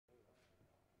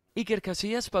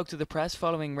Iker spoke to the press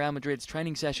following Real Madrid's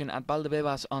training session at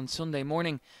Valdebebas on Sunday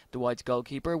morning. The White's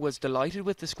goalkeeper was delighted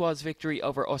with the squad's victory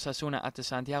over Osasuna at the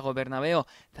Santiago Bernabeu,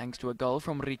 thanks to a goal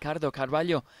from Ricardo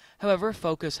Carvalho. However,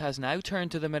 focus has now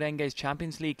turned to the Merengues'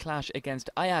 Champions League clash against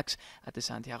Ajax at the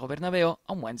Santiago Bernabeu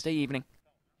on Wednesday evening.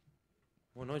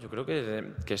 Bueno, yo creo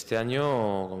que este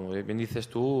año, como bien dices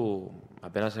tú,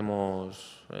 apenas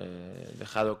hemos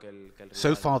dejado que el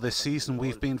So far this season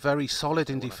we've been very solid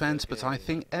in defence, but I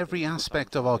think every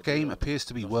aspect of our game appears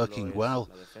to be working well.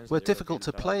 We're difficult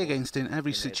to play against in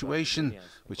every situation,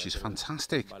 which is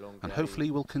fantastic, and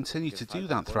hopefully we'll continue to do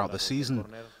that throughout the season.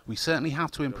 We certainly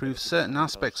have to improve certain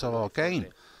aspects of our game,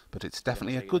 but it's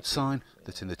definitely a good sign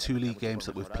that in the two league games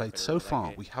that we've played so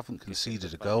far we haven't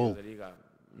conceded a goal.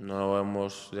 No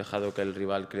hemos dejado que el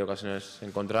rival cree ocasiones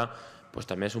en contra, pues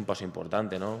también es un paso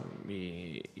importante, ¿no?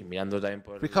 Y mirando también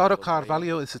por Ricardo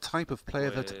Carvalho is the type of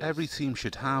player that every team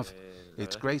should have.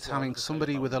 It's great having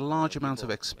somebody with a large amount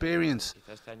of experience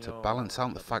to balance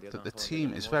out the fact that the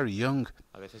team is very young.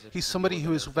 He's somebody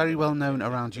who is very well known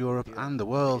around Europe and the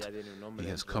world. He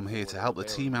has come here to help the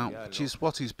team out, which is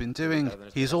what he's been doing.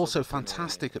 He is also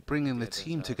fantastic at bringing the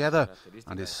team together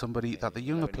and is somebody that the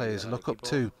younger players look up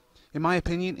to. In my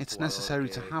opinion, it's necessary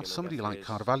to have somebody like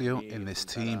Carvalho in this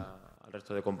team. Al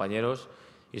resto de compañeros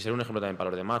y ser un ejemplo también para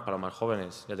los demás, para los más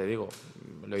jóvenes. Ya te digo,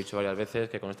 lo he dicho varias veces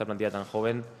que con esta plantilla tan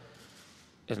joven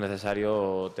es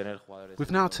necesario tener jugadores.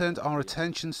 We've now turned our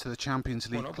attentions to the Champions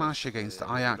League clash against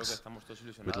Ajax.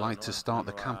 We'd like to start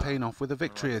the campaign off with a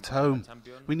victory at home.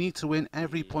 We need to win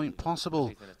every point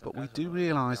possible, but we do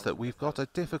realise that we've got a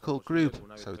difficult group,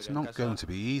 so it's not going to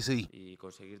be easy. Y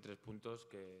conseguir 3 puntos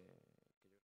que